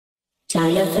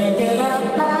Trying to figure out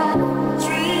my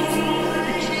dreams,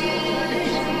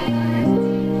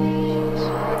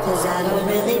 'cause I don't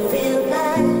really feel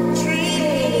like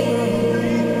dreaming.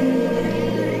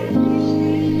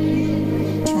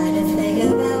 Trying to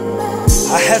figure out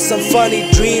my I had some funny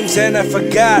dreams and I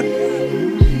forgot.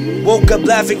 Woke up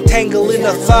laughing, tangled in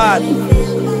a thought.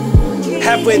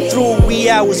 Halfway through wee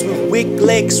hours with weak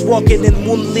legs, walking in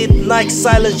moonlit night,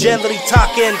 silent, gently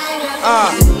talking.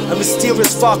 A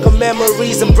mysterious fog of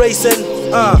memories embracing.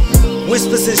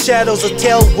 Whispers and shadows, a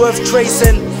tale worth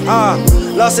tracing.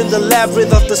 Lost in the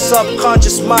labyrinth of the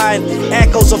subconscious mind.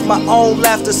 Echoes of my own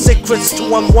laughter, secrets to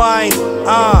unwind.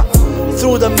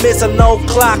 Through the mist, an old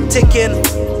clock ticking.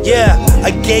 Yeah,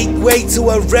 a gateway to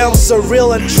a realm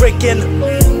surreal and tricking.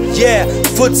 Yeah,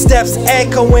 footsteps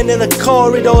echoing in the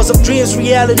corridors of dreams,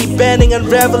 reality bending,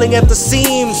 unraveling at the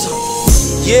seams.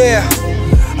 Yeah,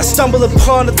 I stumble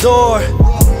upon a door,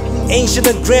 ancient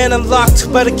and grand,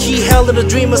 unlocked by the key held in the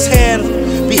dreamer's hand.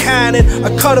 Behind it, a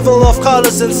carnival of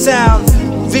colors and sound.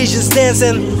 Visions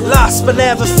dancing, lost but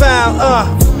never found.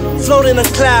 Floating on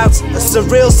clouds, a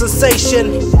surreal sensation.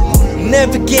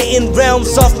 Navigating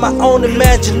realms of my own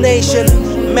imagination.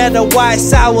 Met a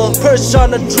wise owl, perched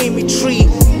on a dreamy tree.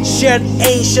 Shared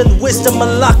ancient wisdom,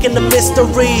 unlocking the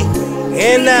mystery.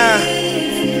 And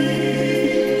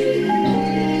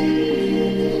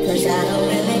 'cause I don't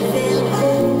really feel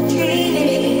like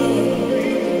dreaming.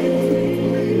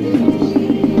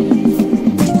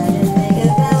 Trying to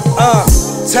figure out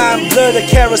time blurred, a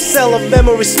carousel of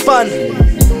memories spun.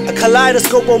 A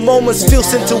kaleidoscope of moments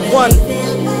fused into one.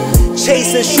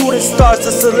 Chasing shooting stars,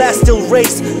 a celestial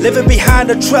race. Living behind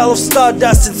a trail of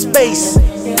stardust in space.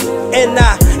 And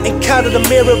I encountered a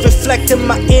mirror reflecting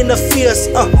my inner fears.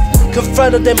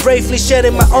 Confronted them bravely,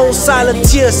 shedding my own silent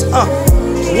tears.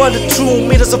 Wandered through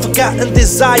meters of forgotten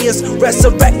desires,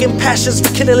 resurrecting passions,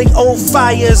 rekindling old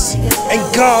fires. And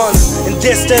gone in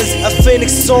distance, a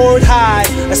phoenix soared high,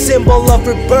 a symbol of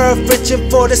rebirth, reaching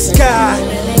for the sky.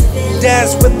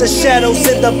 Dance with the shadows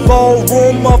in the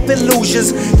ballroom of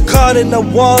illusions, caught in the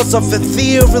walls of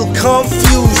ethereal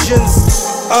confusions.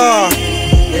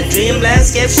 The dream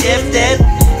landscape shifted,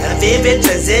 a vivid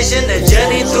transition, a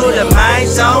journey through the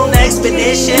mind's own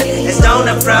expedition. As dawn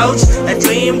approached, a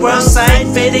dream world sight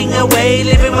fading away,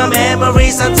 leaving my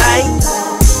memories untied.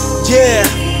 Yeah,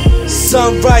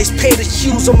 sunrise painted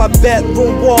hues on my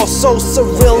bedroom wall, so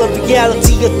surreal, a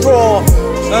reality a thrall.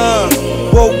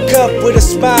 Woke up with a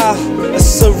smile, a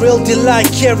surreal delight,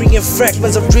 carrying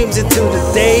fragments of dreams into the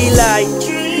daylight.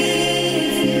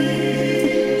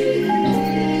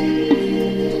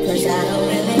 'cause I don't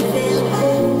really feel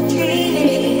like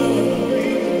dreaming.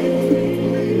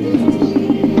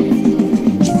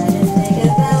 Trying to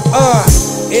figure out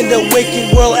In the waking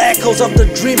world, echoes of the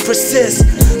dream persist,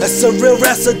 a surreal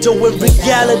residue when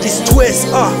reality's twist.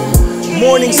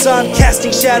 Morning sun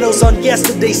casting shadows on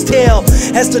yesterday's tale,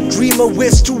 as the dreamer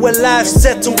whisks to a life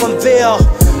set to unveil.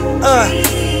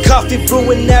 Coffee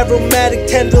brewing, aromatic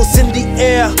tendrils in the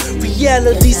air.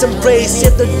 Reality's embrace,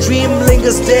 yet the dream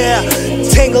lingers there.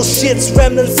 Tangled shits,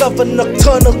 remnants of a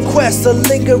nocturnal quest, a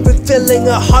lingering feeling,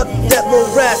 a heart that will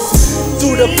rest.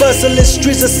 Through the bustling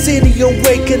streets, a city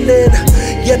awakening,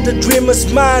 yet the dreamer's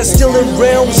mind still in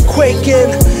realms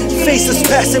quaking. Faces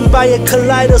passing by, a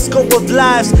kaleidoscope of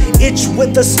lives, each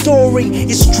with a story,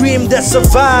 each dream that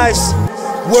survives.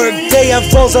 Workday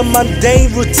unfolds a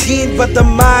mundane routine, but the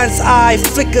mind's eye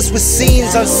flickers with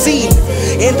scenes unseen.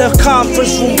 In the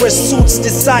conference room where suits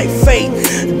decide fate,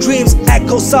 dreams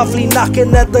echo softly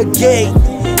knocking at the gate.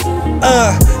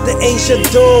 The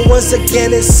ancient door once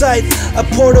again in sight, a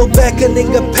portal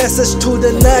beckoning a passage to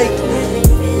the night.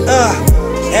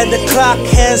 And the clock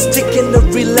hands ticking, the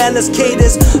relentless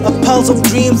cadence, a pulse of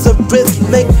dreams, a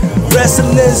rhythmic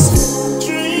resonance.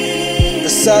 The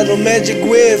subtle magic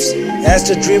waves as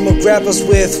the dreamer grapples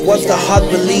with what the heart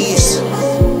believes.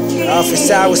 Office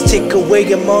hours tick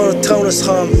away a monotonous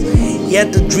hum,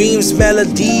 yet the dream's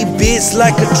melody beats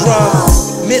like a drum.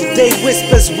 Midday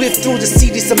whispers whip through the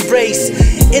city's embrace.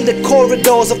 In the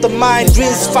corridors of the mind,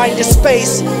 dreams find their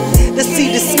space. The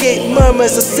cityscape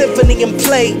murmurs, a symphony in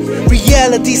play.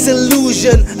 Reality's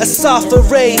illusion, a soft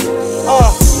array.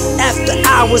 After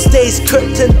hours, day's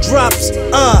curtain drops.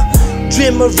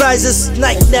 Dreamer rises,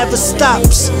 night never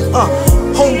stops.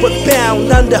 Homeward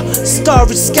bound under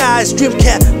starry skies, dream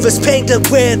canvas painted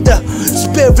where the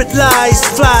spirit lies,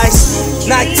 flies.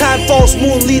 Nighttime falls,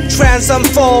 moonlit trance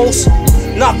unfolds.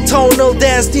 Nocturnal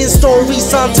dance, the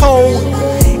stories untold.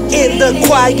 In the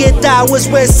quiet hours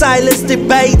where silence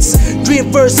debates,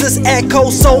 dream versus echo,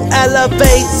 soul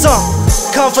elevates.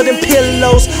 confident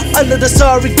pillows under the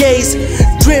starry gaze.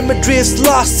 Dreamer drifts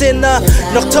lost in a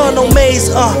nocturnal maze.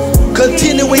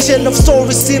 Continuation of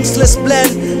stories, seamless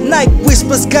blend. Night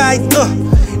whispers guide,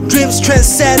 dreams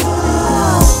transcend.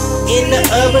 In the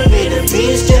urban rhythm,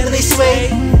 dreams gently sway.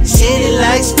 City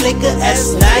lights flicker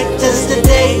as night turns to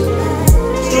day.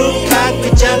 Through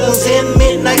concrete jungles in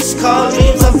midnight's call,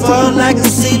 dreams unfurl like a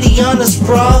city on a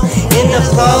sprawl. In the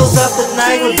close of the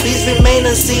night where beats remain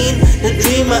unseen, the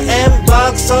dreamer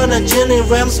embarks on a journey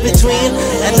realms between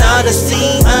another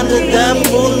scene under the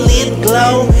moonlit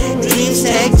glow. Dreams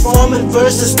take form in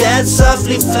verses that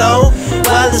softly flow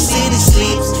while the city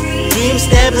sleeps.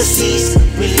 Dreams never cease,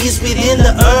 released within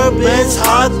the urban's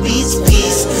heartbeats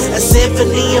peace. A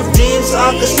symphony of dreams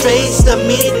orchestrates the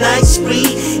midnight spree.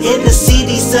 In the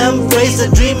city's embrace,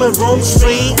 the dreamer roams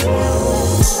free.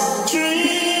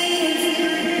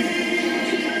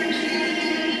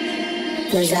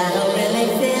 Cause I don't really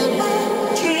feel